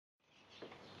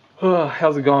Oh,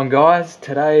 how's it going, guys?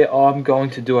 Today I'm going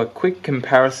to do a quick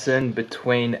comparison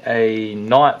between a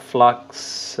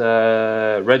Niteflux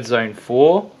Redzone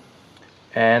 4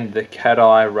 and the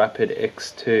Cateye Rapid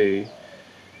X2.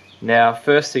 Now,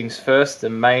 first things first, the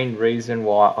main reason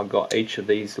why I got each of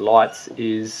these lights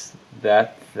is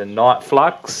that the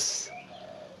Niteflux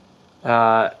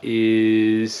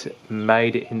is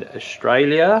made in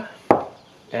Australia,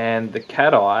 and the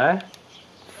Cateye,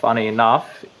 funny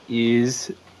enough,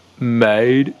 is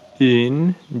made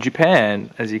in Japan,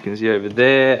 as you can see over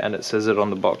there, and it says it on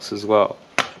the box as well.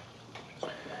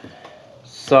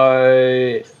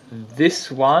 So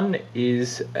this one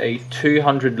is a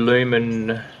 200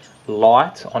 lumen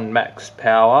light on max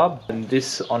power, and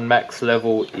this on max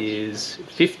level is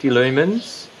 50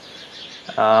 lumens,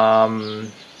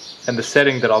 and the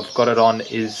setting that I've got it on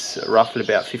is roughly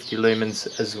about 50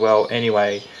 lumens as well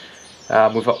anyway,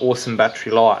 with an awesome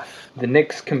battery life. The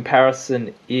next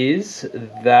comparison is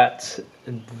that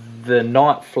the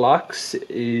Niteflux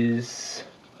is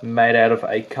made out of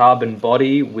a carbon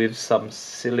body with some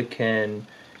silicone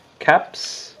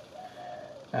caps,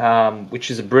 which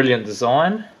is a brilliant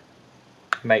design.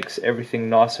 Makes everything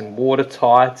nice and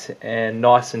watertight and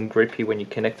nice and grippy when you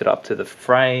connect it up to the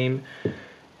frame.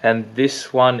 And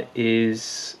this one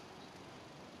is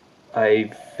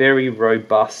a very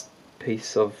robust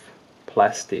piece of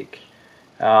plastic.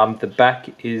 The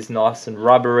back is nice and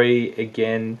rubbery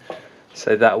again,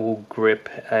 so that will grip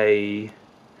a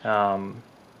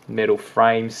metal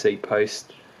frame, seat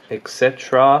post,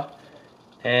 etc.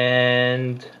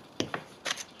 And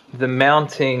the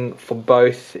mounting for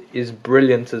both is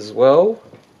brilliant as well.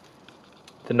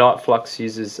 The Niteflux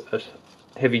uses a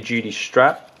heavy duty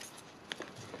strap,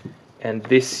 and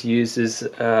this uses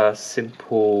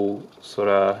simple sort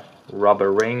of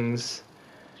rubber rings.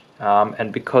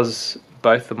 And because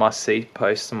both of my seat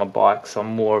posts on my bikes are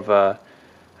more of a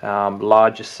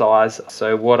larger size,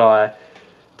 so what I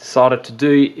decided to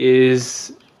do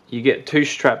is you get two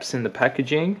straps in the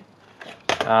packaging.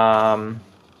 I've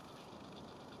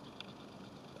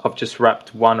just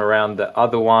wrapped one around the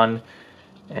other one,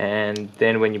 and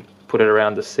then when you put it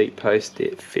around the seat post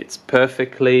it fits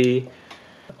perfectly.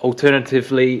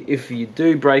 Alternatively, if you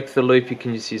do break the loop, you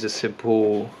can just use a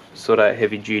simple sort of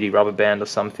heavy duty rubber band or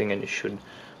something, and it should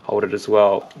hold it as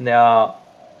well. Now,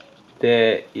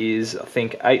 there is, I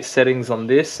think, 8 settings on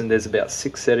this, and there's about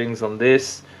 6 settings on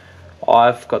this.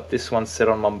 I've got this one set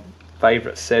on my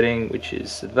favorite setting, which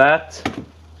is that,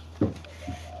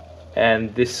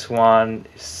 and this one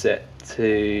is set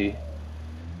to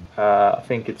I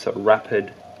think it's a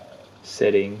rapid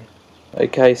setting.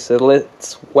 Okay, so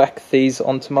let's whack these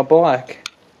onto my bike.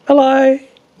 Hello!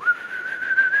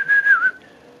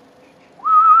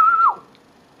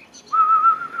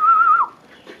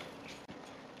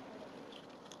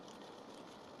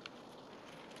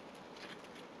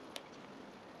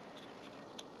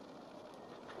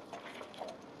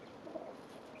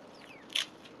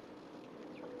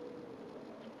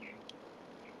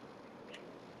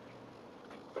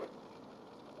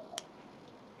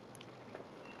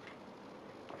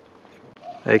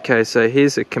 Okay, so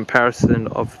here's a comparison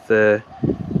of the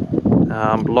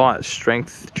light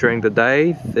strength during the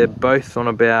day. They're both on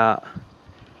about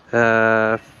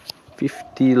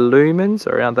 50 lumens,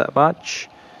 around that much.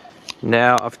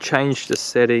 Now I've changed the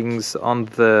settings on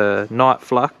the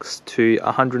Niteflux to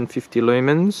 150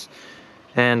 lumens,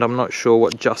 and I'm not sure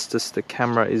what justice the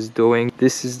camera is doing.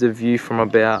 This is the view from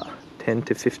about 10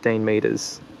 to 15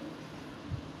 meters.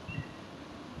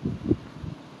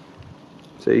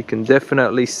 So you can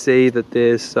definitely see that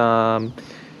there's some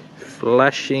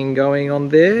flashing going on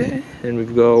there, and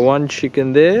we've got one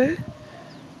chicken there,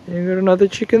 and we've got another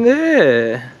chicken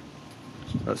there.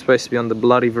 Not supposed to be on the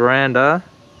bloody veranda.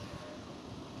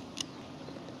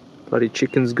 Bloody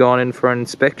chicken's gone in for an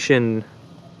inspection.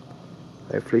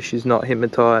 Hopefully she's not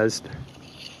hypnotized.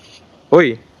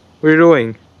 Oi, what are you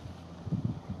doing?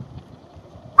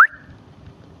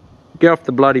 Get off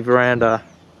the bloody veranda.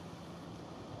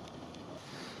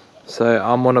 So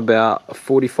I'm on about a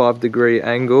 45-degree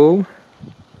angle,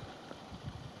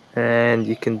 and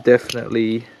you can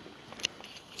definitely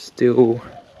still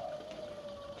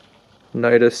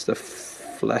notice the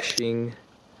flashing,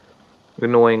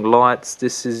 annoying lights.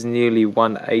 This is nearly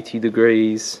 180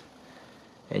 degrees,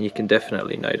 and you can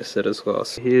definitely notice it as well.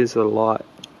 So here's a light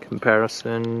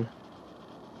comparison.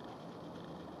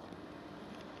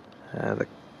 The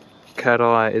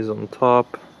Cateye is on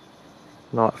top,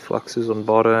 Niteflux is on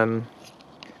bottom.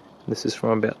 This is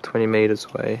from about 20 meters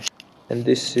away, and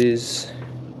this is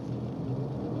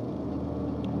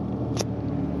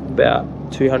about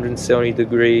 270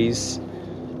 degrees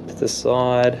to the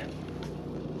side.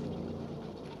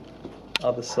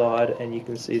 other side, and you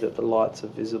can see that the lights are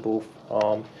visible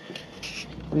from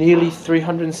nearly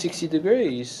 360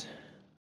 degrees.